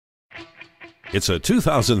It's a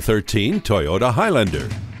 2013 Toyota Highlander.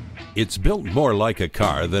 It's built more like a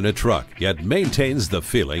car than a truck, yet maintains the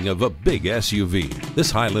feeling of a big SUV.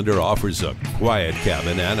 This Highlander offers a quiet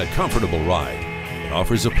cabin and a comfortable ride. It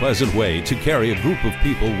offers a pleasant way to carry a group of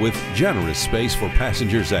people with generous space for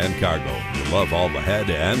passengers and cargo. You'll love all the head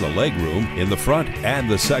and the leg room in the front and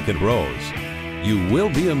the second rows. You will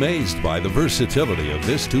be amazed by the versatility of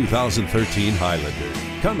this 2013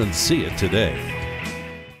 Highlander. Come and see it today.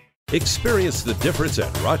 Experience the difference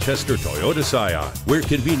at Rochester Toyota Scion. We're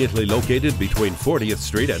conveniently located between 40th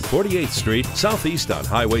Street and 48th Street, southeast on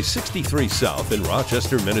Highway 63 South in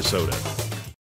Rochester, Minnesota.